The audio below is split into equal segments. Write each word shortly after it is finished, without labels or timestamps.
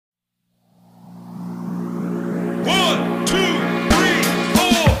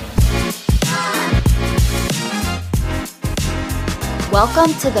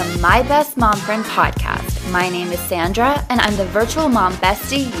Welcome to the My Best Mom Friend podcast. My name is Sandra, and I'm the virtual mom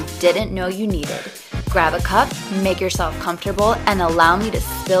bestie you didn't know you needed. Grab a cup, make yourself comfortable, and allow me to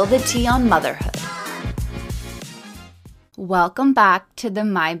spill the tea on motherhood. Welcome back to the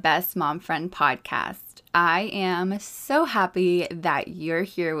My Best Mom Friend podcast. I am so happy that you're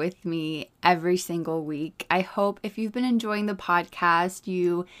here with me every single week. I hope if you've been enjoying the podcast,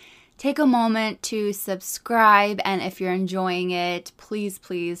 you take a moment to subscribe, and if you're enjoying it, please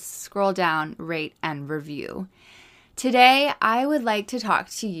scroll down, rate, and review. Today, I would like to talk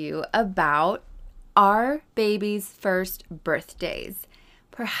to you about our baby's first birthdays.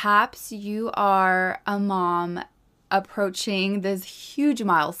 Perhaps you are a mom approaching this huge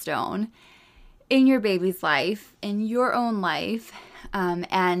milestone in your baby's life, in your own life,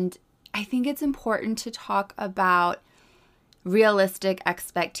 and I think it's important to talk about realistic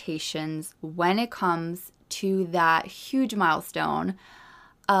expectations when it comes to that huge milestone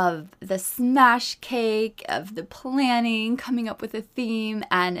of the smash cake, of the planning, coming up with a theme,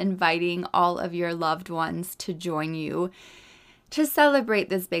 and inviting all of your loved ones to join you to celebrate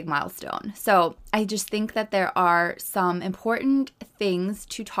this big milestone. So I just think that there are some important things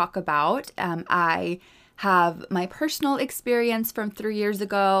to talk about. I have my personal experience from 3 years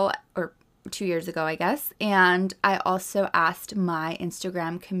ago, or 2 years ago, I guess. And I also asked my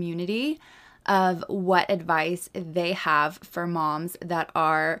Instagram community of what advice they have for moms that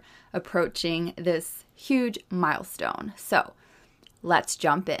are approaching this huge milestone. So let's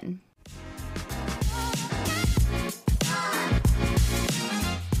jump in.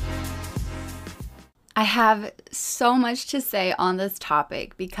 I have so much to say on this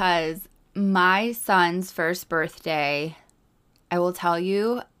topic because my son's first birthday, I will tell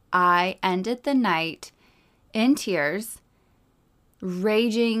you, I ended the night in tears,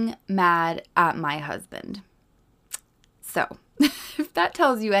 raging mad at my husband. So, if that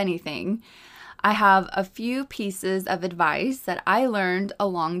tells you anything, I have a few pieces of advice that I learned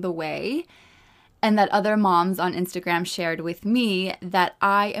along the way and that other moms on Instagram shared with me that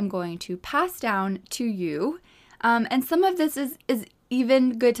I am going to pass down to you. And some of this is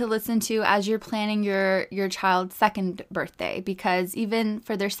even good to listen to as you're planning your child's second birthday, because even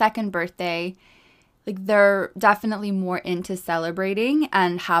for their second birthday, like, they're definitely more into celebrating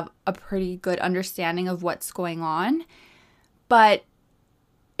and have a pretty good understanding of what's going on. But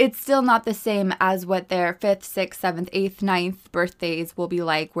it's still not the same as what their 5th, 6th, 7th, 8th, 9th birthdays will be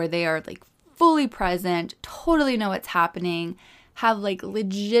like, where they are like fully present, totally know what's happening, have like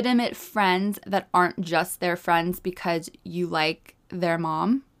legitimate friends that aren't just their friends because you like their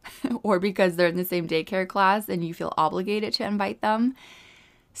mom or because they're in the same daycare class and you feel obligated to invite them.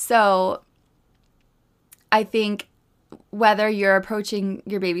 So I think whether you're approaching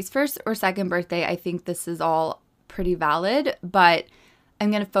your baby's first or second birthday, I think this is all pretty valid, but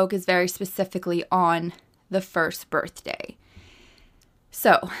I'm going to focus very specifically on the first birthday.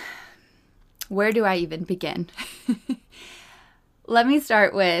 So where do I even begin? Let me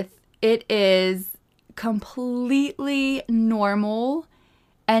start with, it is completely normal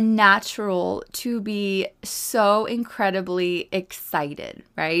and natural to be so incredibly excited,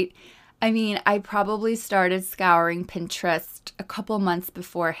 right? I mean, I probably started scouring Pinterest a couple months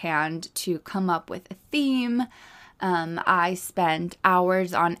beforehand to come up with a theme. I spent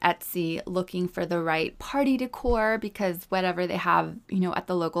hours on Etsy looking for the right party decor because whatever they have, at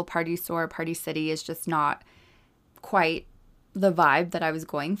the local party store, Party City, is just not quite the vibe that I was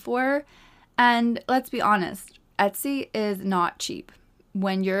going for. And let's be honest, Etsy is not cheap.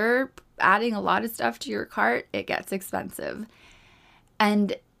 When you're adding a lot of stuff to your cart, it gets expensive.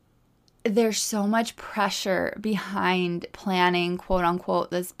 And there's so much pressure behind planning, quote unquote,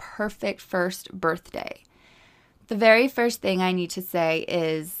 this perfect first birthday. The very first thing I need to say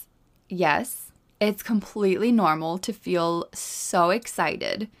is, yes, it's completely normal to feel so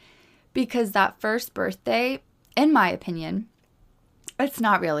excited because that first birthday, in my opinion, it's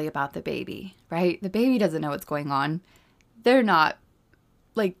not really about the baby, right? The baby doesn't know what's going on. They're not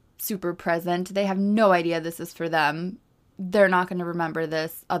like super present. They have no idea this is for them. They're not going to remember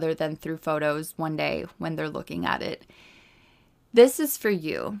this other than through photos one day when they're looking at it. This is for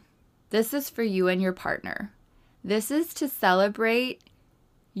you. This is for you and your partner. This is to celebrate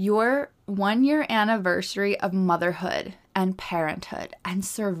your 1-year anniversary of motherhood and parenthood and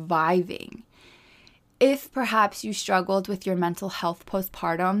surviving. If perhaps you struggled with your mental health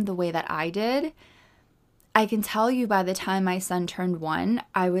postpartum the way that I did, I can tell you by the time my son turned 1,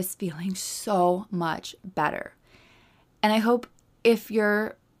 I was feeling so much better. And I hope if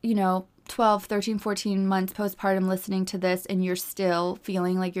you're, 12, 13, 14 months postpartum listening to this and you're still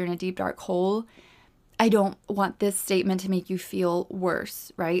feeling like you're in a deep, dark hole, I don't want this statement to make you feel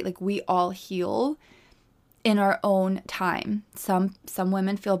worse, right? Like we all heal in our own time. Some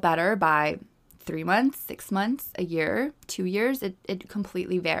women feel better by 3 months, 6 months, a year, 2 years. It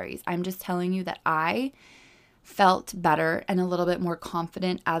completely varies. I'm just telling you that I felt better and a little bit more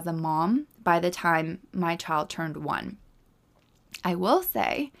confident as a mom by the time my child turned 1. I will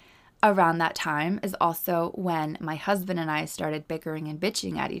say around that time is also when my husband and I started bickering and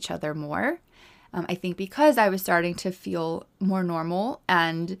bitching at each other more. I think because I was starting to feel more normal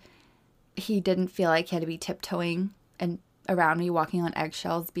and he didn't feel like he had to be tiptoeing and around me, walking on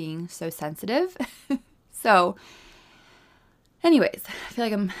eggshells, being so sensitive. So anyways, I feel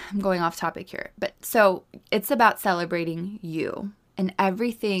like I'm going off topic here. But so it's about celebrating you and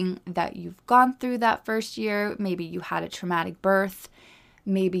everything that you've gone through that first year. Maybe you had a traumatic birth.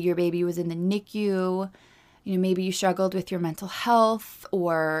 Maybe your baby was in the NICU. Maybe you struggled with your mental health,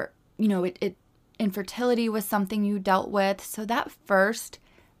 or, infertility was something you dealt with. So that first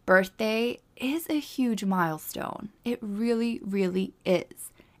birthday is a huge milestone. It really, really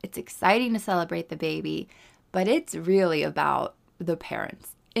is. It's exciting to celebrate the baby, but it's really about the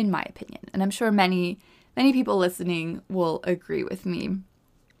parents, in my opinion. And I'm sure many, many people listening will agree with me.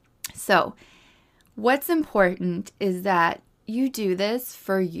 So what's important is that you do this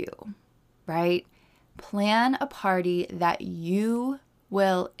for you, right? Plan a party that you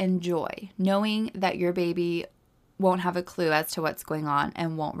will enjoy, knowing that your baby won't have a clue as to what's going on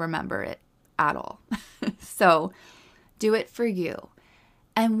and won't remember it at all. So do it for you.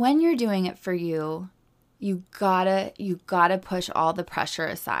 And when you're doing it for you, you gotta push all the pressure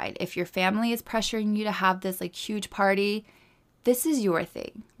aside. If your family is pressuring you to have this like huge party, this is your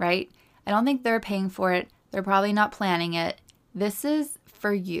thing, right? I don't think they're paying for it. They're probably not planning it. This is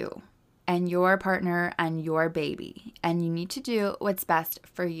for you and your partner and your baby, and you need to do what's best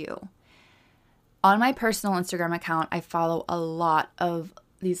for you. On my personal Instagram account, I follow a lot of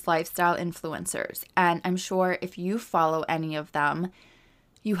these lifestyle influencers, and I'm sure if you follow any of them,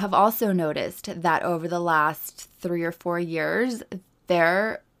 you have also noticed that over the last 3 or 4 years,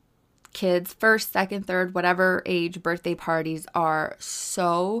 their kids' first, second, third, whatever age birthday parties are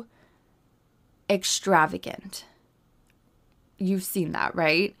so extravagant. You've seen that,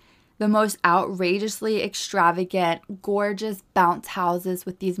 right? The most outrageously extravagant, gorgeous bounce houses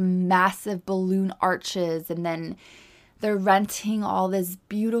with these massive balloon arches, and then they're renting all this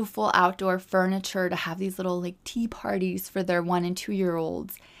beautiful outdoor furniture to have these little like tea parties for their 1 and 2 year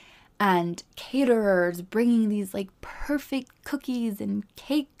olds, and caterers bringing these like perfect cookies and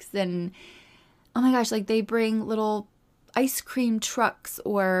cakes, and oh my gosh, like they bring little ice cream trucks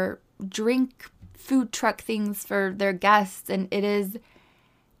or drink food truck things for their guests, and it is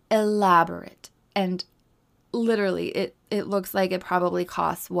elaborate, and literally it looks like it probably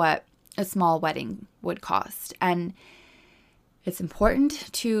costs what a small wedding would cost. And it's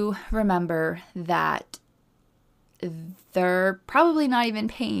important to remember that they're probably not even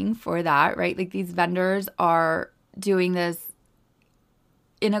paying for that, right? Like these vendors are doing this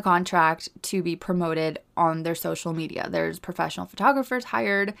in a contract to be promoted on their social media. There's professional photographers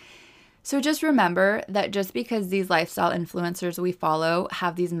hired. So just remember that just because these lifestyle influencers we follow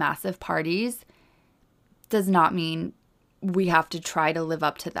have these massive parties does not mean we have to try to live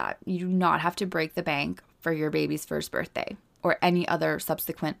up to that. You do not have to break the bank for your baby's first birthday or any other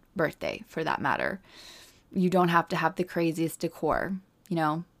subsequent birthday for that matter. You don't have to have the craziest decor,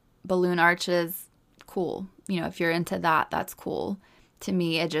 balloon arches, cool. If you're into that, that's cool. To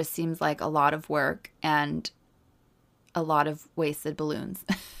me, it just seems like a lot of work and a lot of wasted balloons.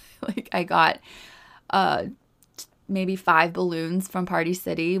 Like I got maybe 5 balloons from Party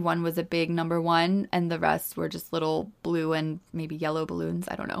City. One was a big number 1, and the rest were just little blue and maybe yellow balloons.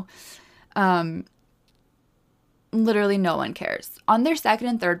 I don't know. Literally no one cares. On their second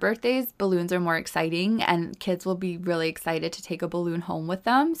and third birthdays, balloons are more exciting, and kids will be really excited to take a balloon home with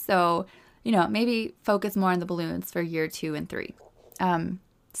them. So, maybe focus more on the balloons for year 2 and 3.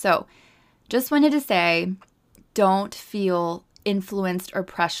 So just wanted to say, don't feel influenced or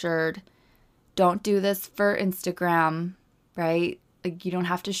pressured. Don't do this for Instagram, right? Like you don't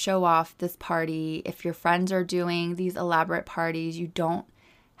have to show off this party. If your friends are doing these elaborate parties, you don't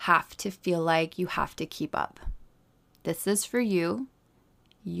have to feel like you have to keep up. This is for you,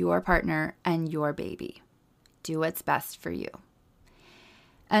 your partner, and your baby. Do what's best for you.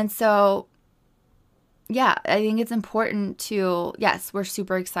 And so, yeah, I think it's important to, yes, we're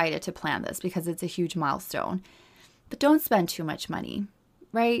super excited to plan this because it's a huge milestone. But don't spend too much money,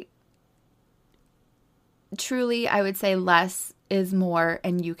 right? Truly, I would say less is more,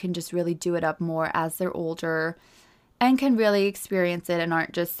 and you can just really do it up more as they're older and can really experience it and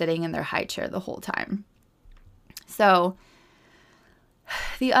aren't just sitting in their high chair the whole time. So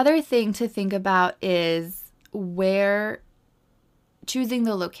the other thing to think about is choosing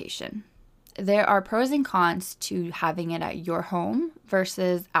the location. There are pros and cons to having it at your home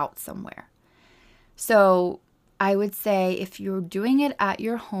versus out somewhere. So I would say if you're doing it at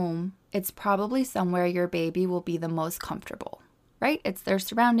your home, it's probably somewhere your baby will be the most comfortable, right? It's their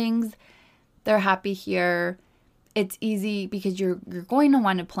surroundings. They're happy here. It's easy because you're going to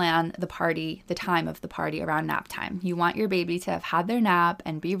want to plan the time of the party around nap time. You want your baby to have had their nap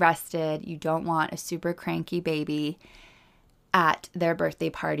and be rested. You don't want a super cranky baby at their birthday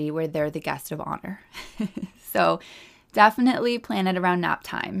party where they're the guest of honor. So definitely plan it around nap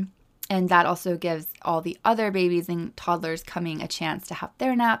time. And that also gives all the other babies and toddlers coming a chance to have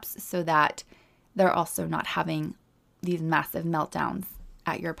their naps so that they're also not having these massive meltdowns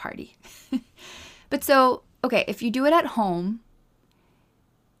at your party. But so, okay, if you do it at home,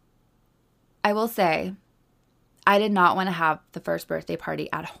 I will say I did not want to have the first birthday party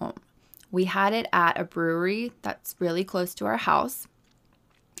at home. We had it at a brewery that's really close to our house.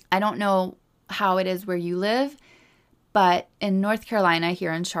 I don't know how it is where you live, but in North Carolina,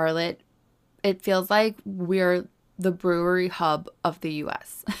 here in Charlotte, it feels like we're the brewery hub of the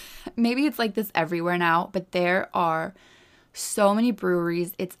U.S. Maybe it's like this everywhere now, but there are so many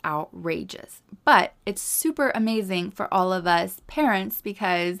breweries, it's outrageous. But it's super amazing for all of us parents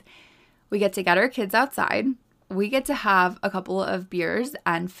because we get to get our kids outside. We get to have a couple of beers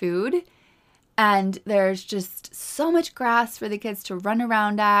and food. And there's just so much grass for the kids to run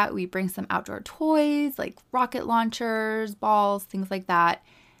around at. We bring some outdoor toys like rocket launchers, balls, things like that.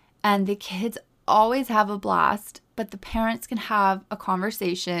 And the kids always have a blast, but the parents can have a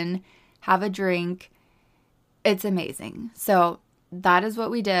conversation, have a drink. It's amazing. So that is what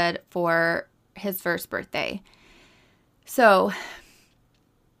we did for his first birthday. So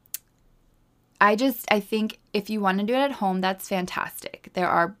I think if you want to do it at home, that's fantastic. There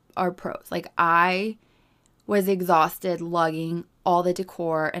are pros. Like I was exhausted lugging all the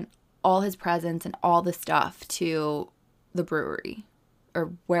decor and all his presents and all the stuff to the brewery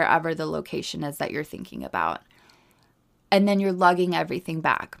or wherever the location is that you're thinking about. And then you're lugging everything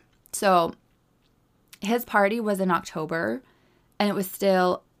back. So his party was in October and it was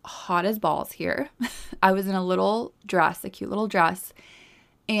still hot as balls here. I was in a little dress, a cute little dress.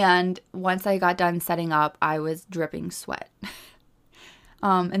 And once I got done setting up, I was dripping sweat.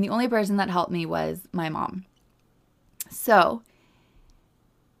 And the only person that helped me was my mom. So,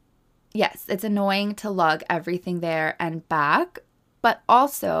 yes, it's annoying to lug everything there and back. But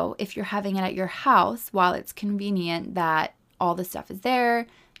also, if you're having it at your house, while it's convenient that all the stuff is there,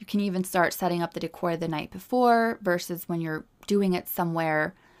 you can even start setting up the decor the night before versus when you're doing it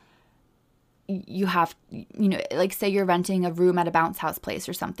somewhere. You have, like say you're renting a room at a bounce house place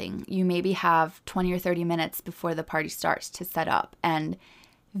or something. You maybe have 20 or 30 minutes before the party starts to set up. And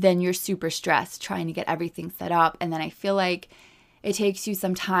then you're super stressed trying to get everything set up. And then I feel like it takes you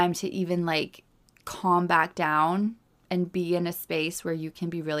some time to even like calm back down and be in a space where you can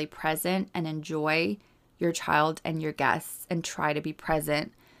be really present and enjoy your child and your guests and try to be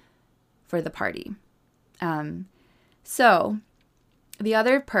present for the party. So the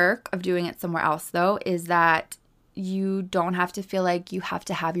other perk of doing it somewhere else, though, is that you don't have to feel like you have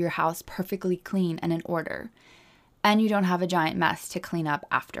to have your house perfectly clean and in order. And you don't have a giant mess to clean up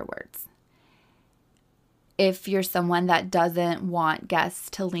afterwards. If you're someone that doesn't want guests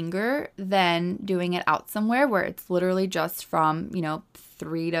to linger, then doing it out somewhere where it's literally just from,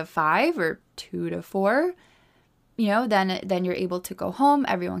 3 to 5 or 2 to 4, then you're able to go home.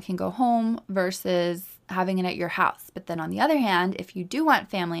 Everyone can go home versus having it at your house. But then on the other hand, if you do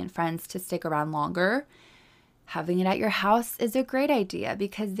want family and friends to stick around longer, having it at your house is a great idea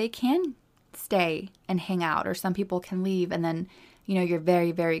because they can stay and hang out, or some people can leave and then, your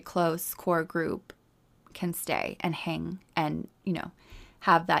very, very close core group can stay and hang and,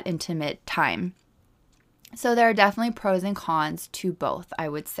 have that intimate time. So there are definitely pros and cons to both, I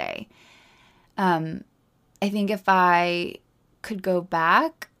would say. I think if I could go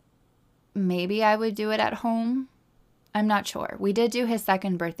back, maybe I would do it at home. I'm not sure. We did do his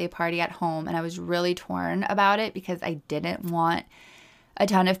second birthday party at home, and I was really torn about it because I didn't want a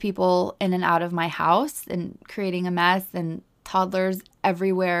ton of people in and out of my house and creating a mess and toddlers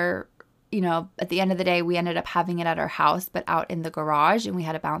everywhere. At the end of the day, we ended up having it at our house, but out in the garage, and we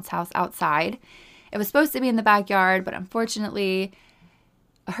had a bounce house outside. It was supposed to be in the backyard, but unfortunately,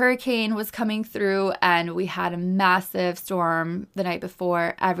 a hurricane was coming through and we had a massive storm the night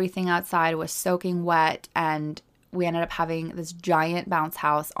before. Everything outside was soaking wet and we ended up having this giant bounce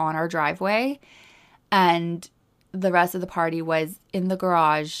house on our driveway. And the rest of the party was in the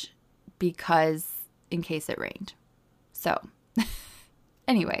garage because in case it rained. So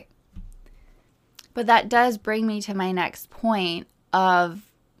anyway, but that does bring me to my next point of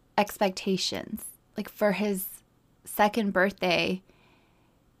expectations. Like for his second birthday,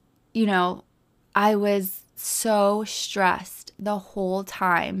 I was so stressed the whole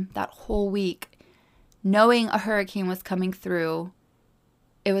time, that whole week, knowing a hurricane was coming through.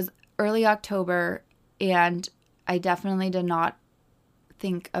 It was early October, and I definitely did not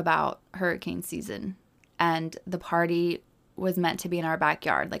think about hurricane season. And the party was meant to be in our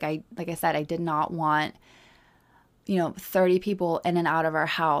backyard. Like I said, I did not want, 30 people in and out of our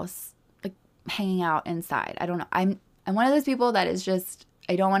house, like hanging out inside. I don't know. I'm one of those people that is just,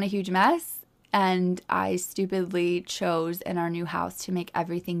 I don't want a huge mess. And I stupidly chose in our new house to make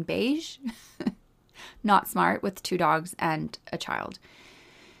everything beige. Not smart, with 2 dogs and a child.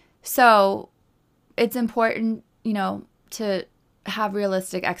 So it's important, to have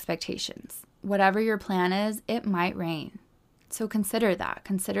realistic expectations. Whatever your plan is, it might rain. So consider that.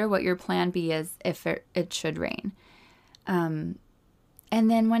 Consider what your plan B is if it should rain. And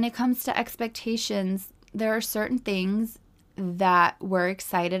then when it comes to expectations, there are certain things that we're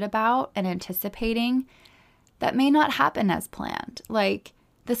excited about and anticipating that may not happen as planned. Like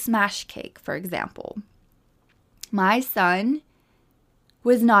the smash cake, for example. My son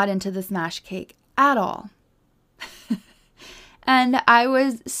was not into the smash cake at all. And I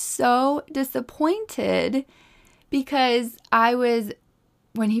was so disappointed because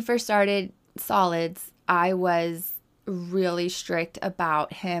when he first started solids, I was really strict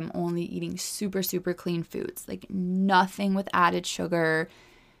about him only eating super, super clean foods, like nothing with added sugar.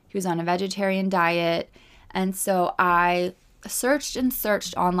 He was on a vegetarian diet. And so I searched and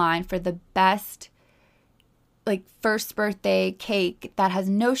searched online for the best first birthday cake that has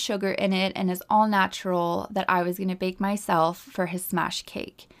no sugar in it and is all natural that I was going to bake myself for his smash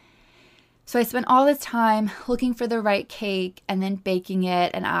cake. So I spent all this time looking for the right cake and then baking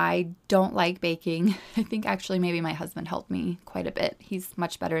it, and I don't like baking. I think actually maybe my husband helped me quite a bit. He's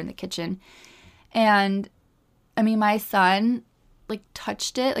much better in the kitchen. And my son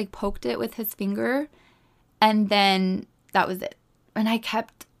touched it, poked it with his finger, and then that was it. And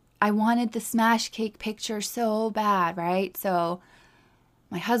I wanted the smash cake picture so bad, right? So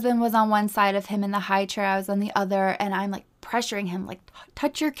my husband was on one side of him in the high chair. I was on the other, and I'm pressuring him,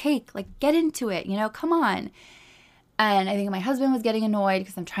 touch your cake, get into it, come on. And I think my husband was getting annoyed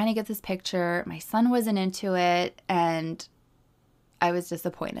because I'm trying to get this picture. My son wasn't into it, and I was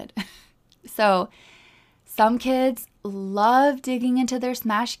disappointed. So some kids love digging into their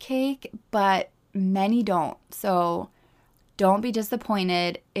smash cake, but many don't. So don't be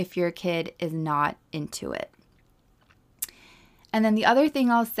disappointed if your kid is not into it. And then the other thing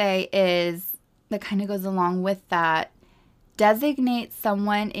I'll say is, that kind of goes along with that, designate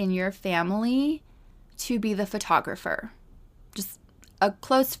someone in your family to be the photographer. Just a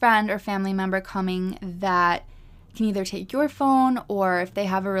close friend or family member coming that can either take your phone, or if they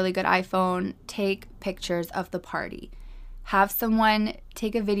have a really good iPhone, take pictures of the party. Have someone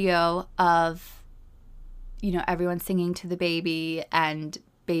take a video of everyone singing to the baby, and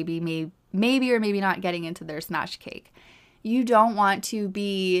baby maybe or maybe not getting into their smash cake. You don't want to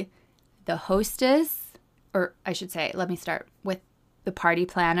be the hostess, or I should say, let me start with the party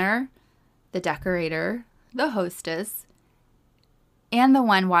planner, the decorator, the hostess, and the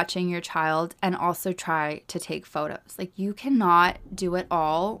one watching your child, and also try to take photos. You cannot do it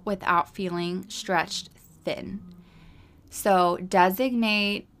all without feeling stretched thin. So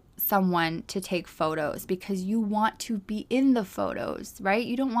designate someone to take photos because you want to be in the photos, right?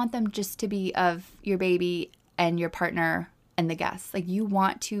 You don't want them just to be of your baby and your partner and the guests. You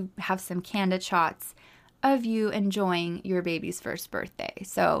want to have some candid shots of you enjoying your baby's first birthday.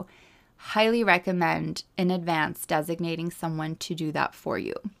 So highly recommend in advance designating someone to do that for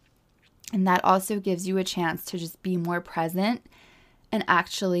you. And that also gives you a chance to just be more present and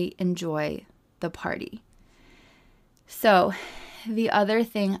actually enjoy the party. So the other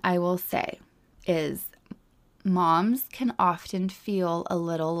thing I will say is moms can often feel a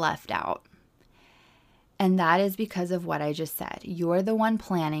little left out. And that is because of what I just said. You're the one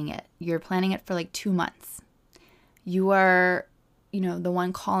planning it. You're planning it for 2 months. You are, the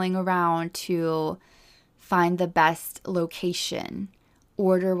one calling around to find the best location,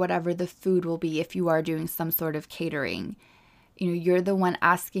 order whatever the food will be if you are doing some sort of catering. You're the one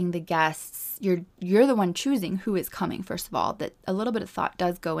asking the guests, you're the one choosing who is coming, first of all. That a little bit of thought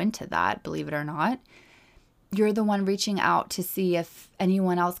does go into that, believe it or not. You're the one reaching out to see if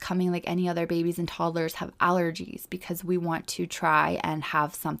anyone else coming, like any other babies and toddlers, have allergies, because we want to try and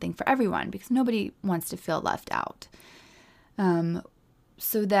have something for everyone, because nobody wants to feel left out.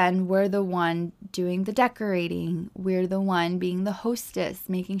 So then we're the one doing the decorating. We're the one being the hostess,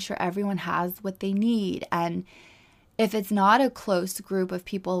 making sure everyone has what they need. And if it's not a close group of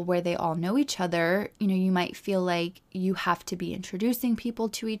people where they all know each other, you might feel like you have to be introducing people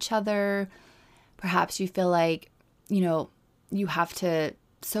to each other. Perhaps you feel like, you have to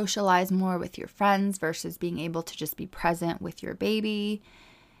socialize more with your friends versus being able to just be present with your baby.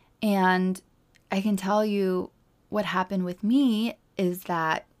 And I can tell you what happened with me is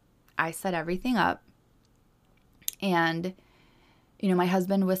that I set everything up, and my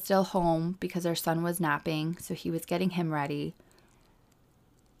husband was still home because our son was napping, so he was getting him ready.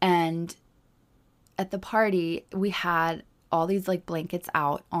 And at the party, we had all these blankets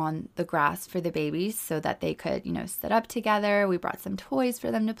out on the grass for the babies so that they could, sit up together. We brought some toys for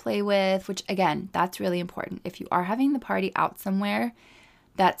them to play with, which again, that's really important. If you are having the party out somewhere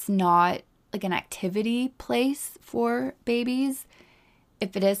that's not an activity place for babies,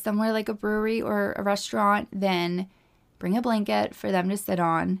 if it is somewhere like a brewery or a restaurant, then bring a blanket for them to sit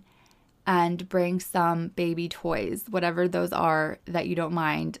on and bring some baby toys, whatever those are that you don't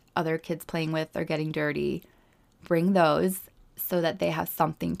mind other kids playing with or getting dirty. Bring those so that they have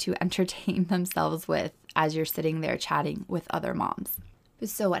something to entertain themselves with as you're sitting there chatting with other moms.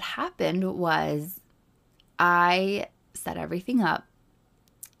 So what happened was I set everything up,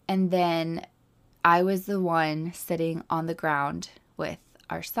 and then I was the one sitting on the ground with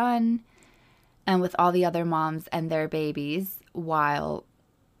our son and with all the other moms and their babies, while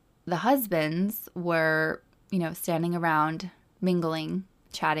the husbands were, standing around mingling,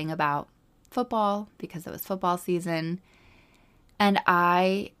 chatting about football because it was football season. And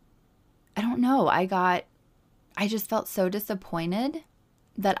I don't know, I just felt so disappointed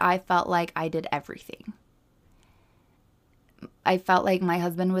that I felt like I did everything. I felt like my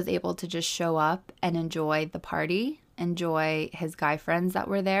husband was able to just show up and enjoy the party, enjoy his guy friends that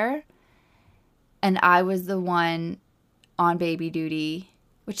were there. And I was the one on baby duty,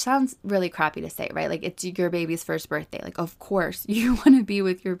 which sounds really crappy to say, right? It's your baby's first birthday. Of course you want to be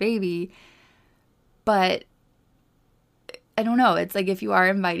with your baby. But I don't know. It's if you are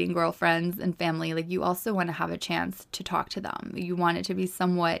inviting girlfriends and family, you also want to have a chance to talk to them. You want it to be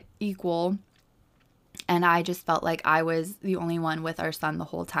somewhat equal. And I just felt like I was the only one with our son the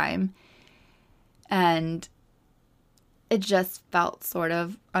whole time. And it just felt sort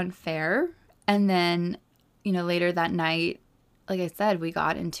of unfair. And then, later that night, like I said, we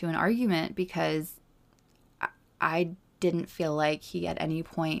got into an argument because I didn't feel like he at any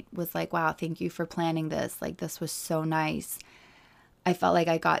point was like, wow, thank you for planning this. This was so nice. I felt like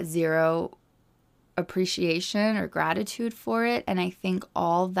I got zero appreciation or gratitude for it. And I think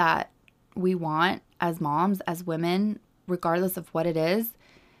all that we want as moms, as women, regardless of what it is,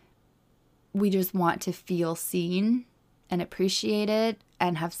 we just want to feel seen and appreciated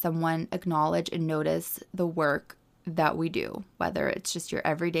and have someone acknowledge and notice the work that we do, whether it's just your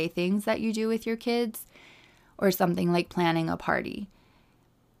everyday things that you do with your kids or something like planning a party.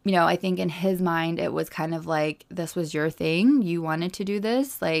 I think in his mind, it was kind of like, this was your thing. You wanted to do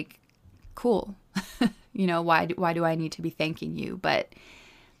this. Cool. Why do I need to be thanking you? But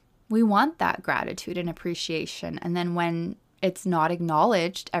we want that gratitude and appreciation. And then when it's not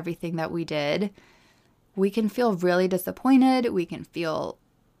acknowledged, everything that we did, we can feel really disappointed. We can feel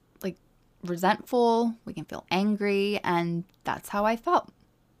resentful. We can feel angry. And that's how I felt.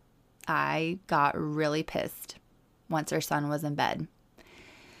 I got really pissed once our son was in bed.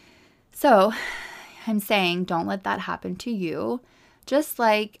 So I'm saying, don't let that happen to you. Just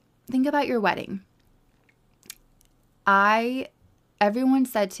think about your wedding. Everyone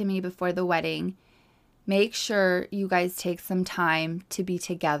said to me before the wedding, make sure you guys take some time to be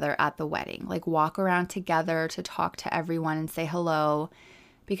together at the wedding. Walk around together to talk to everyone and say hello.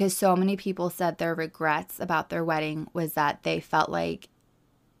 Because so many people said their regrets about their wedding was that they felt like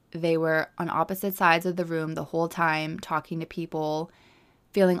they were on opposite sides of the room the whole time, talking to people,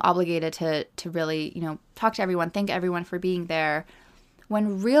 feeling obligated to really, talk to everyone, thank everyone for being there,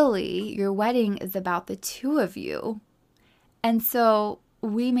 when really your wedding is about the two of you. And so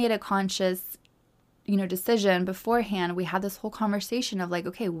we made a conscious, decision beforehand. We had this whole conversation of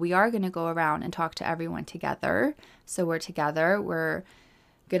okay, we are going to go around and talk to everyone together. So we're together. We're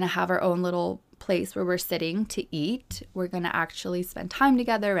going to have our own little place where we're sitting to eat. We're going to actually spend time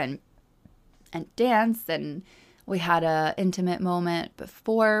together and dance. And we had a intimate moment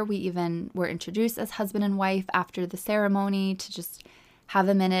before we even were introduced as husband and wife after the ceremony to just have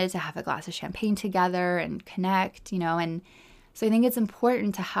a minute to have a glass of champagne together and connect, and so I think it's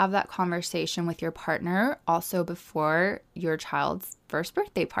important to have that conversation with your partner also before your child's first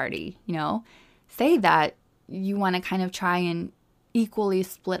birthday party, say that you want to kind of try and equally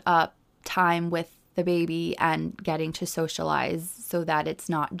split up time with the baby and getting to socialize so that it's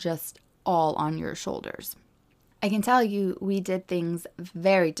not just all on your shoulders. I can tell you we did things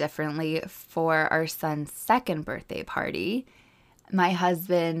very differently for our son's second birthday party. My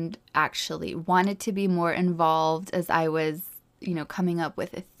husband actually wanted to be more involved as I was, coming up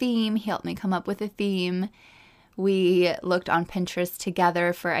with a theme. He helped me come up with a theme. We looked on Pinterest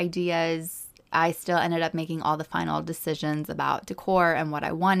together for ideas. I still ended up making all the final decisions about decor and what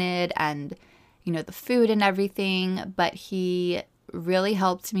I wanted and, the food and everything. But he really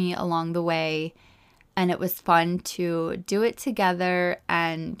helped me along the way. And it was fun to do it together.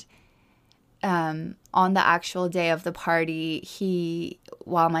 And on the actual day of the party, he,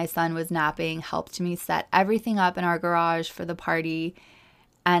 while my son was napping, helped me set everything up in our garage for the party.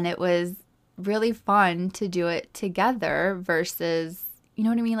 And it was really fun to do it together versus, you know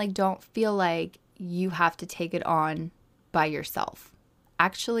what I mean? Like, don't feel like you have to take it on by yourself.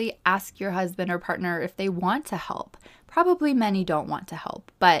 Actually, ask your husband or partner if they want to help. Probably many don't want to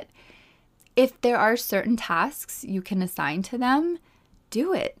help, but if there are certain tasks you can assign to them,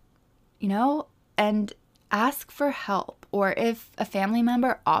 do it, and ask for help. Or if a family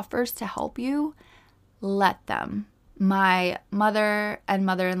member offers to help you, let them. My mother and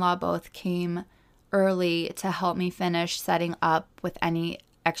mother-in-law both came early to help me finish setting up with any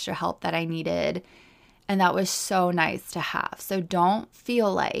extra help that I needed. And that was so nice to have. So don't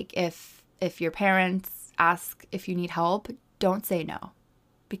feel like if your parents ask if you need help, don't say no,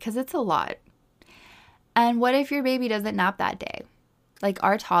 because it's a lot. And what if your baby doesn't nap that day? Like,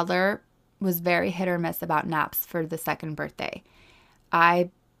 our toddler was very hit or miss about naps for the second birthday.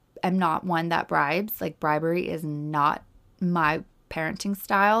 I am not one that bribes. Like, bribery is not my parenting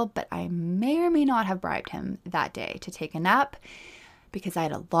style, but I may or may not have bribed him that day to take a nap because I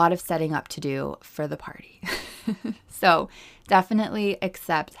had a lot of setting up to do for the party. So definitely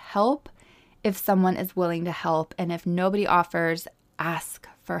accept help if someone is willing to help. And if nobody offers, ask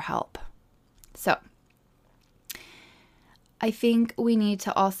for help. So I think we need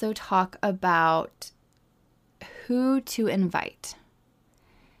to also talk about who to invite.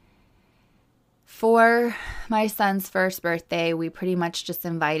 For my son's first birthday, we pretty much just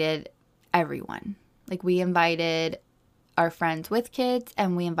invited everyone. Like, we invited our friends with kids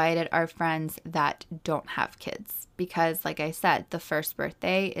and we invited our friends that don't have kids because, like I said, the first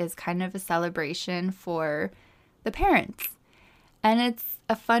birthday is kind of a celebration for the parents. And it's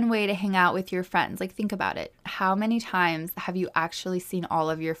a fun way to hang out with your friends. Like, think about it. How many times have you actually seen all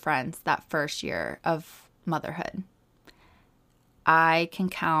of your friends that first year of motherhood? I can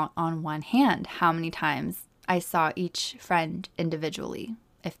count on one hand how many times I saw each friend individually,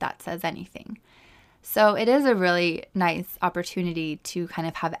 if that says anything. So it is a really nice opportunity to kind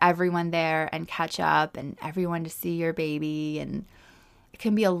of have everyone there and catch up and everyone to see your baby. And it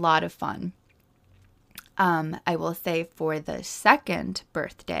can be a lot of fun. I will say for the second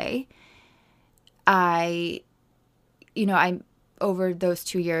birthday, I over those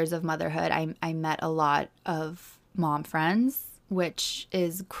 2 years of motherhood, I met a lot of mom friends, which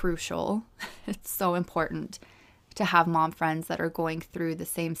is crucial. It's so important to have mom friends that are going through the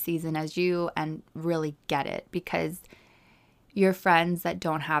same season as you and really get it, because your friends that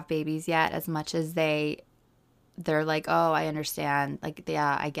don't have babies yet, as much as they're like, oh, I understand. Like,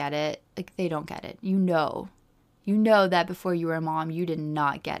 yeah, I get it. Like, they don't get it. You know that before you were a mom, you did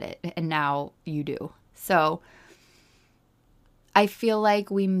not get it. And now you do. So I feel like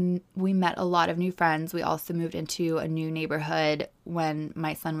we met a lot of new friends. We also moved into a new neighborhood when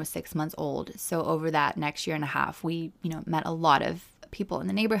my son was 6 months old. So over that next year and a half, we, met a lot of people in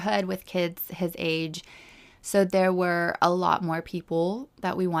the neighborhood with kids his age. So there were a lot more people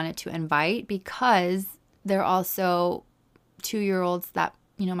that we wanted to invite because they're also 2-year-olds that,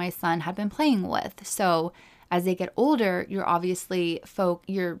 my son had been playing with. So as they get older, you're obviously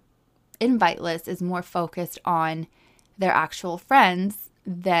your invite list is more focused on their actual friends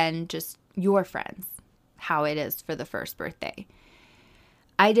than just your friends, how it is for the first birthday.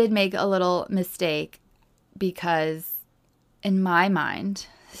 I did make a little mistake because in my mind,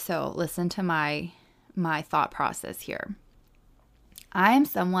 so listen to my thought process here. I am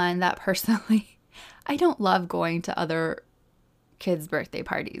someone that personally, I don't love going to other kids' birthday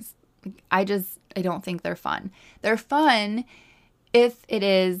parties. I don't think they're fun. They're fun if it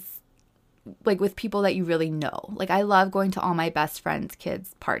is like with people that you really know. Like, I love going to all my best friends'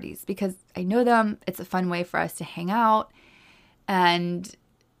 kids' parties because I know them. It's a fun way for us to hang out and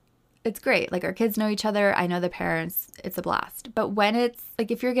it's great. Like, our kids know each other. I know the parents. It's a blast. But when it's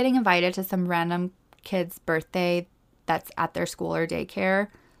like, if you're getting invited to some random kid's birthday that's at their school or daycare,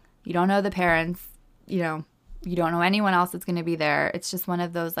 you don't know the parents, You don't know anyone else that's going to be there. It's just one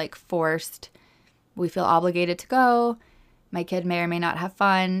of those like forced, we feel obligated to go. My kid may or may not have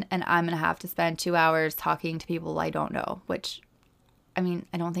fun, and I'm going to have to spend 2 hours talking to people I don't know, which, I mean,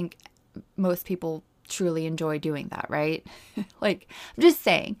 I don't think most people truly enjoy doing that, right? Like, I'm just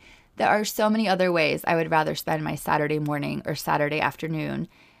saying, there are so many other ways I would rather spend my Saturday morning or Saturday afternoon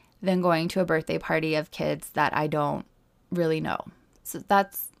than going to a birthday party of kids that I don't really know. So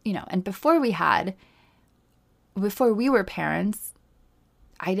that's, and before we were parents,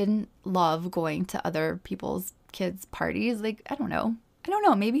 I didn't love going to other people's kids' parties. Like, I don't know.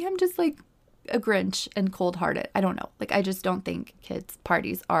 Maybe I'm just like a Grinch and cold-hearted. I don't know. Like, I just don't think kids'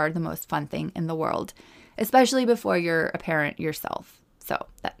 parties are the most fun thing in the world, especially before you're a parent yourself. So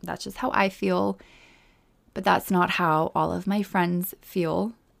that's just how I feel. But that's not how all of my friends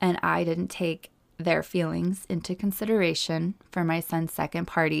feel. And I didn't take their feelings into consideration for my son's second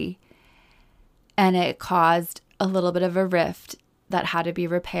party. And it caused a little bit of a rift that had to be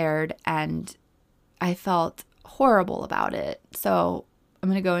repaired. And I felt horrible about it. So I'm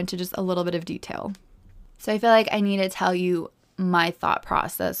going to go into just a little bit of detail. So I feel like I need to tell you my thought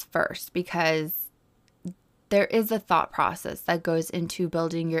process first, because there is a thought process that goes into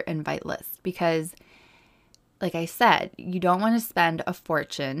building your invite list. Because, like I said, you don't want to spend a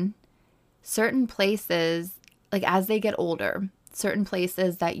fortune. Certain places, like as they get older, certain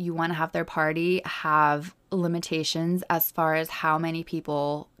places that you want to have their party have limitations as far as how many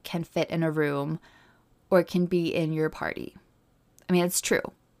people can fit in a room or can be in your party. I mean, it's true.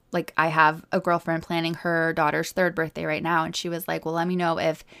 Like, I have a girlfriend planning her daughter's 3rd birthday right now, and she was like, well, let me know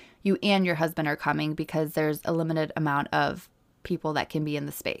if you and your husband are coming, because there's a limited amount of people that can be in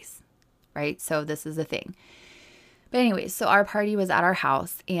the space, right? So this is a thing. But anyways, so our party was at our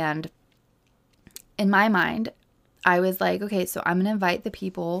house, and in my mind, I was like, okay, so I'm going to invite the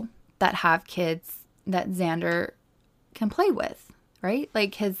people that have kids that Xander can play with, right?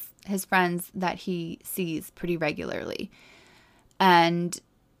 Like his friends that he sees pretty regularly. And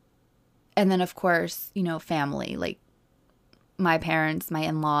then, of course, family, like my parents, my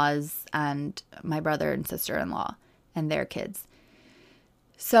in-laws, and my brother and sister-in-law and their kids.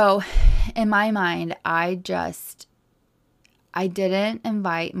 So in my mind, I didn't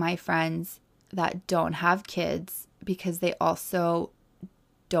invite my friends that don't have kids because they also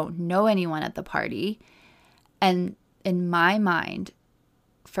don't know anyone at the party. And in my mind,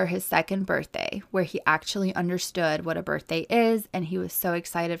 for his second birthday, where he actually understood what a birthday is and he was so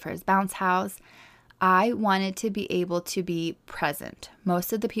excited for his bounce house, I wanted to be able to be present.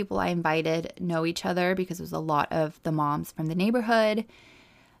 Most of the people I invited know each other because it was a lot of the moms from the neighborhood.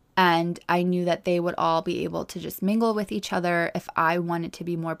 And I knew that they would all be able to just mingle with each other if I wanted to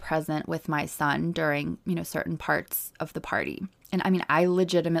be more present with my son during, certain parts of the party. And I mean, I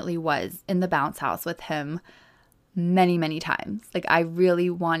legitimately was in the bounce house with him many, many times. Like, I really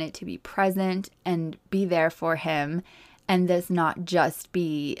wanted to be present and be there for him, and this not just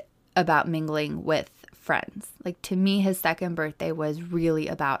be about mingling with friends. Like, to me, his second birthday was really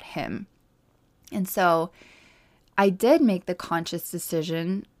about him. And so I did make the conscious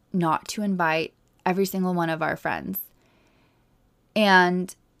decision not to invite every single one of our friends.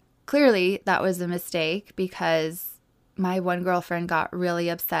 And clearly that was a mistake, because my one girlfriend got really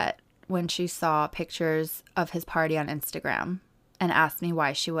upset when she saw pictures of his party on Instagram and asked me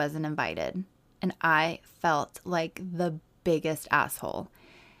why she wasn't invited. And I felt like the biggest asshole.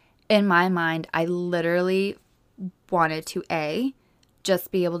 In my mind, I literally wanted to A,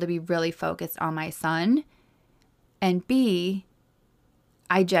 just be able to be really focused on my son, and B,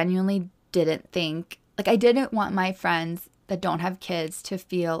 I genuinely didn't think, like, I didn't want my friends that don't have kids to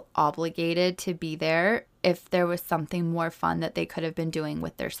feel obligated to be there if there was something more fun that they could have been doing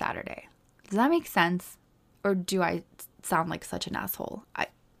with their Saturday. Does that make sense? Or do I sound like such an asshole?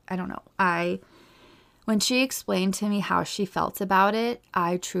 I don't know. When she explained to me how she felt about it,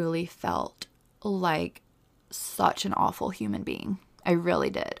 I truly felt like such an awful human being. I really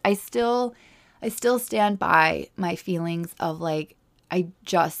did. I still stand by my feelings of, like, I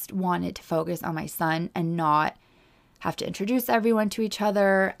just wanted to focus on my son and not have to introduce everyone to each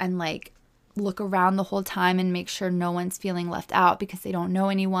other and, like, look around the whole time and make sure no one's feeling left out because they don't know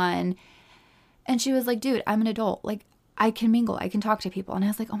anyone. And she was like, dude, I'm an adult. Like, I can mingle. I can talk to people. And I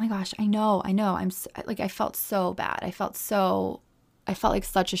was like, oh my gosh, I know. I'm so, like, I felt so bad. I felt like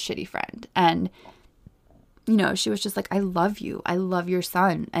such a shitty friend. And, she was just like, I love you. I love your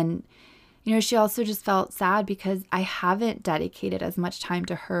son. And, she also just felt sad because I haven't dedicated as much time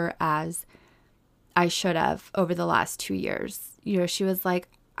to her as I should have over the last 2 years. She was like,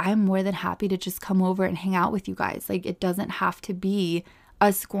 I'm more than happy to just come over and hang out with you guys. Like, it doesn't have to be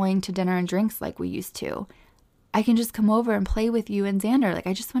us going to dinner and drinks like we used to. I can just come over and play with you and Xander. Like,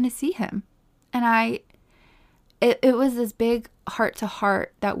 I just want to see him. And it was this big heart to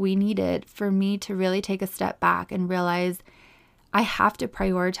heart that we needed for me to really take a step back and realize I have to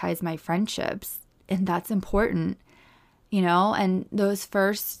prioritize my friendships, and that's important, and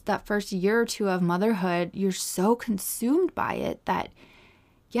that first year or two of motherhood, you're so consumed by it that,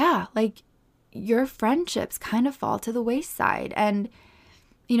 yeah, like your friendships kind of fall to the wayside. And,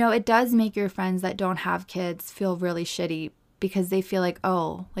 it does make your friends that don't have kids feel really shitty because they feel like,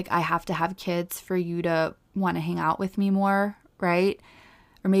 oh, like I have to have kids for you to want to hang out with me more, right?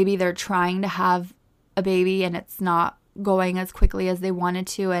 Or maybe they're trying to have a baby and it's not going as quickly as they wanted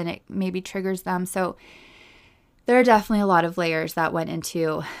to, and it maybe triggers them. So there are definitely a lot of layers that went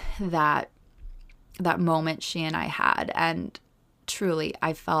into that moment she and I had. And truly,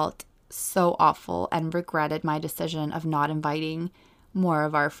 I felt so awful and regretted my decision of not inviting more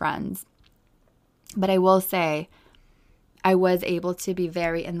of our friends. But I will say, I was able to be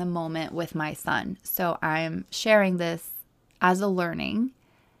very in the moment with my son. So I'm sharing this as a learning,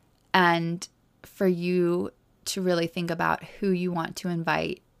 and for you to really think about who you want to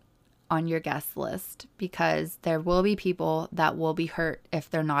invite on your guest list, because there will be people that will be hurt if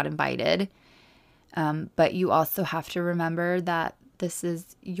they're not invited. But you also have to remember that this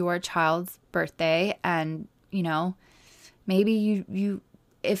is your child's birthday, and, maybe you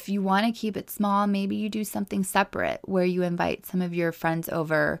if you want to keep it small, maybe you do something separate where you invite some of your friends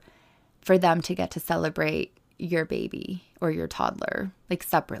over for them to get to celebrate your baby or your toddler, like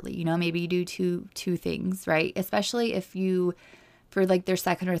separately. Maybe you do two things, right? Especially if you, for like their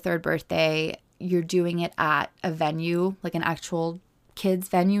second or third birthday, you're doing it at a venue, like an actual kids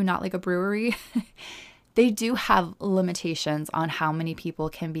venue, not like a brewery. They do have limitations on how many people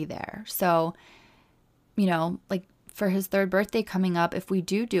can be there. So, like for his third birthday coming up, if we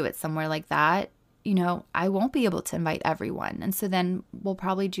do it somewhere like that, I won't be able to invite everyone. And so then we'll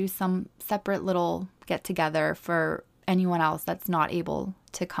probably do some separate little get together for anyone else that's not able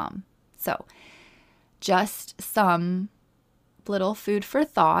to come. So just some little food for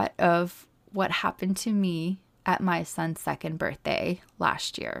thought of what happened to me at my son's second birthday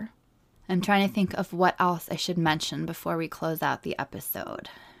last year. I'm trying to think of what else I should mention before we close out the episode.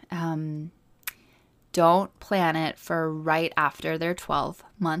 Don't plan it for right after their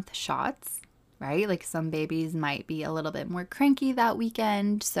 12-month shots, right? Like some babies might be a little bit more cranky that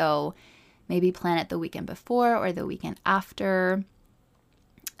weekend. So maybe plan it the weekend before or the weekend after.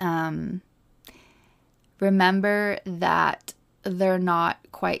 Remember that they're not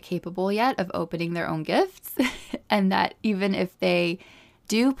quite capable yet of opening their own gifts, and that even if they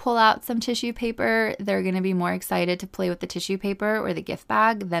do pull out some tissue paper, they're going to be more excited to play with the tissue paper or the gift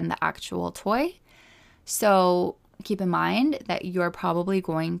bag than the actual toy. So keep in mind that you're probably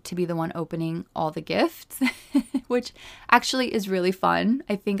going to be the one opening all the gifts, which actually is really fun.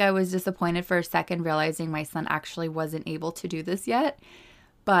 I think I was disappointed for a second realizing my son actually wasn't able to do this yet,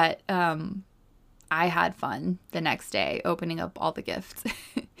 but I had fun the next day opening up all the gifts.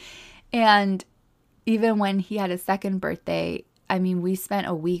 And even when he had his second birthday, we spent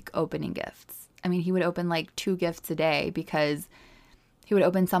a week opening gifts. He would open like 2 gifts a day because he would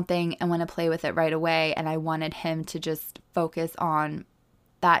open something and want to play with it right away. And I wanted him to just focus on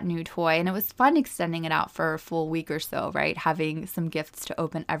that new toy. And it was fun extending it out for a full week or so, right? Having some gifts to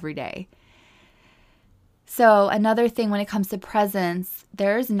open every day. So another thing when it comes to presents,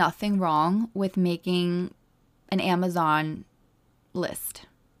 there's nothing wrong with making an Amazon list.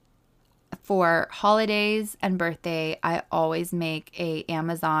 For holidays and birthday, I always make a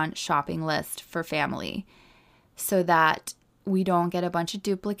Amazon shopping list for family so that we don't get a bunch of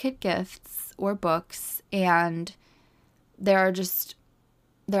duplicate gifts or books. And there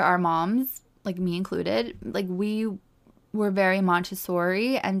are moms, like me included, like we were very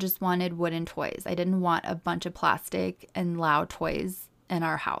Montessori and just wanted wooden toys. I didn't want a bunch of plastic and loud toys in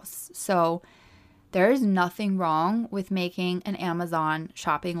our house. So there is nothing wrong with making an Amazon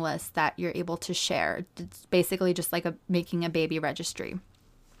shopping list that you're able to share. It's basically just like making a baby registry.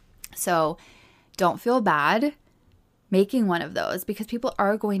 So don't feel bad making one of those, because people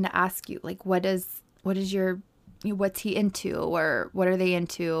are going to ask you, like, what's he into, or what are they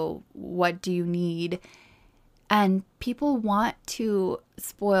into? What do you need? And people want to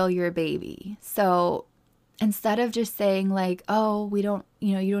spoil your baby. So instead of just saying like, oh, you don't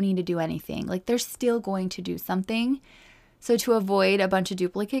need to do anything, like they're still going to do something. So to avoid a bunch of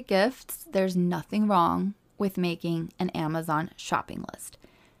duplicate gifts, there's nothing wrong with making an Amazon shopping list.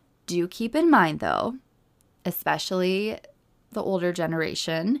 Do keep in mind though, especially the older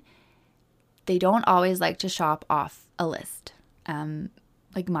generation, they don't always like to shop off a list.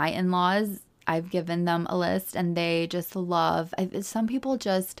 Like my in-laws, I've given them a list and they just love. Some people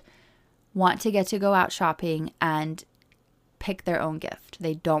just want to go out shopping and pick their own gift.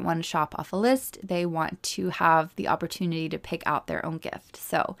 They don't want to shop off a list. They want to have the opportunity to pick out their own gift.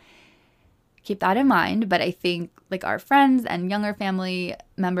 So keep that in mind. But I think like our friends and younger family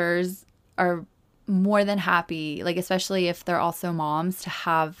members are more than happy, like especially if they're also moms, to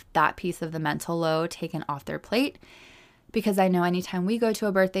have that piece of the mental load taken off their plate. Because I know anytime we go to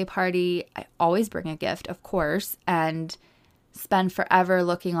a birthday party, I always bring a gift, of course, and spend forever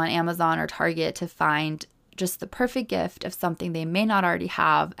looking on Amazon or Target to find just the perfect gift of something they may not already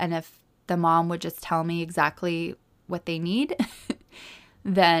have. And if the mom would just tell me exactly what they need,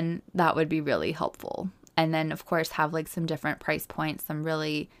 then that would be really helpful. And then, of course, have like some different price points, some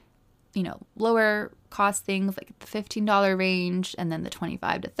really, lower cost things like the $15 range, and then the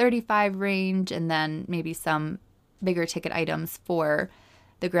 $25 to $35 range, and then maybe some bigger ticket items for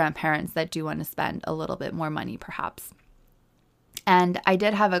the grandparents that do want to spend a little bit more money perhaps. And I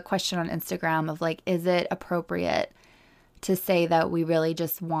did have a question on Instagram of like, is it appropriate to say that we really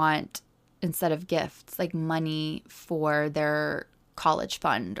just want, instead of gifts, like money for their college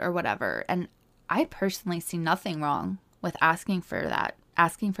fund or whatever? And I personally see nothing wrong with asking for that,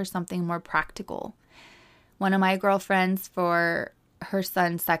 asking for something more practical. One of my girlfriends, for her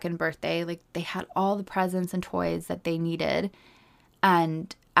son's second birthday, like they had all the presents and toys that they needed,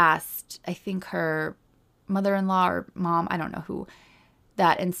 and asked, I think her mother-in-law or mom, I don't know who,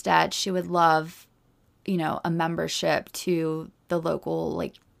 that instead she would love, a membership to the local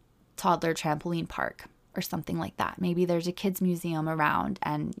like toddler trampoline park or something like that. Maybe there's a kids museum around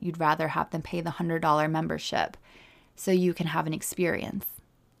and you'd rather have them pay the $100 membership so you can have an experience.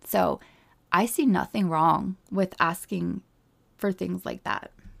 So I see nothing wrong with asking for things like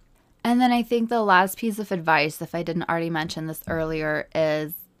that. And then I think the last piece of advice, if I didn't already mention this earlier,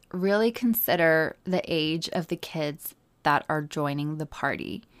 is really consider the age of the kids that are joining the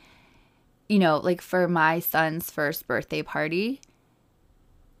party. Like for my son's first birthday party,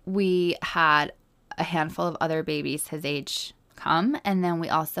 we had a handful of other babies his age come, and then we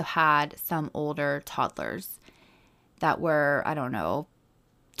also had some older toddlers that were,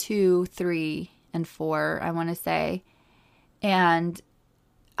 2, 3, and 4, I want to say. And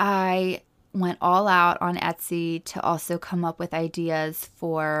I went all out on Etsy to also come up with ideas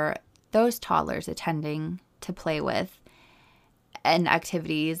for those toddlers attending to play with and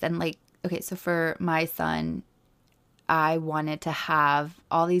activities. And so for my son, I wanted to have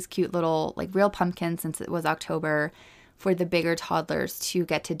all these cute little real pumpkins, since it was October, for the bigger toddlers to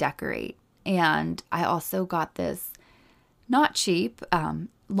get to decorate. And I also got this not cheap,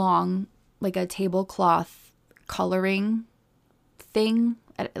 long, a tablecloth coloring thing,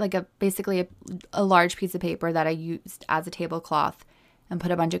 basically a large piece of paper that I used as a tablecloth, and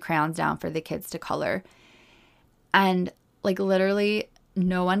put a bunch of crayons down for the kids to color. And literally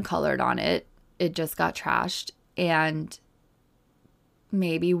no one colored on it. It just got trashed. And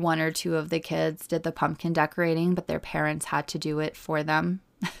maybe 1 or 2 of the kids did the pumpkin decorating, but their parents had to do it for them.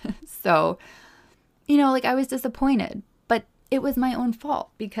 So, I was disappointed, but it was my own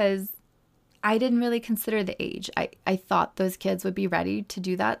fault because I didn't really consider the age. I thought those kids would be ready to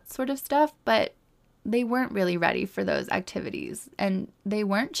do that sort of stuff, but they weren't really ready for those activities, and they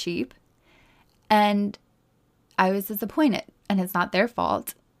weren't cheap. And I was disappointed, and it's not their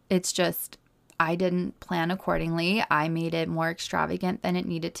fault. It's just I didn't plan accordingly. I made it more extravagant than it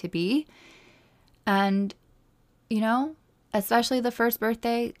needed to be. And, especially the first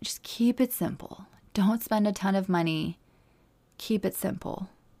birthday, just keep it simple. Don't spend a ton of money. Keep it simple.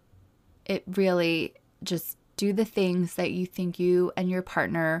 It really, just do the things that you think you and your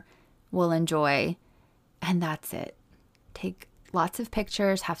partner will enjoy, and that's it. Take lots of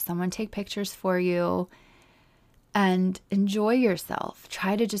pictures, have someone take pictures for you, and enjoy yourself.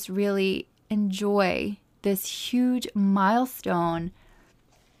 Try to just really enjoy this huge milestone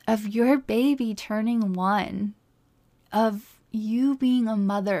of your baby turning 1, of you being a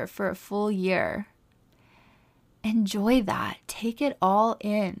mother for a full year. Enjoy that. Take it all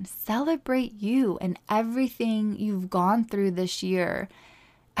in. Celebrate you and everything you've gone through this year.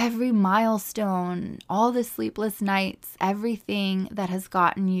 Every milestone, all the sleepless nights, everything that has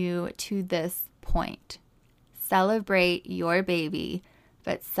gotten you to this point. Celebrate your baby,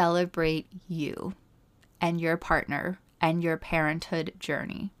 but celebrate you and your partner and your parenthood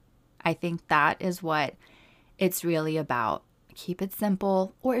journey. I think that is what it's really about. Keep it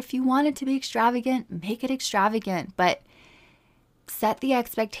simple, or if you want it to be extravagant, make it extravagant, but set the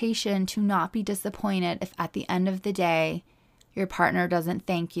expectation to not be disappointed if at the end of the day your partner doesn't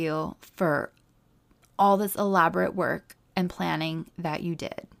thank you for all this elaborate work and planning that you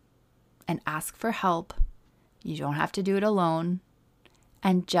did. and ask for help. You don't have to do it alone,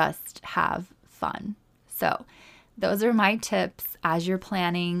 and just have fun. So those are my tips as you're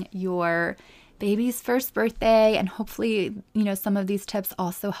planning your baby's first birthday, and hopefully, some of these tips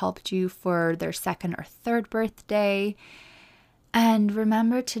also helped you for their second or third birthday. And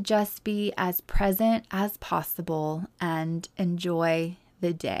remember to just be as present as possible and enjoy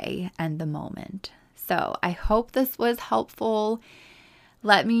the day and the moment. So I hope this was helpful.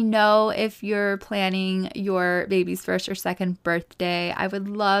 Let me know if you're planning your baby's first or second birthday. I would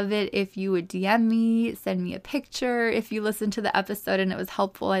love it if you would DM me, send me a picture. If you listened to the episode and it was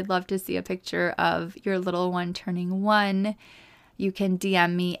helpful, I'd love to see a picture of your little one turning 1. You can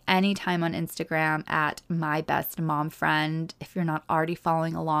DM me anytime on Instagram at mybestmomfriend. If you're not already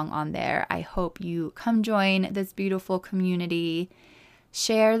following along on there, I hope you come join this beautiful community.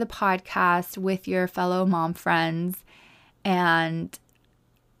 Share the podcast with your fellow mom friends, and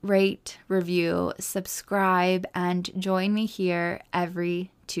rate, review, subscribe, and join me here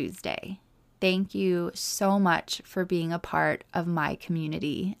every Tuesday. Thank you so much for being a part of my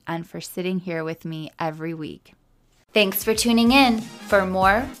community and for sitting here with me every week. Thanks for tuning in. For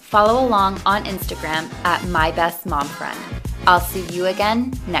more, follow along on Instagram at mybestmomfriend. I'll see you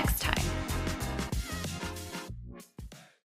again next time.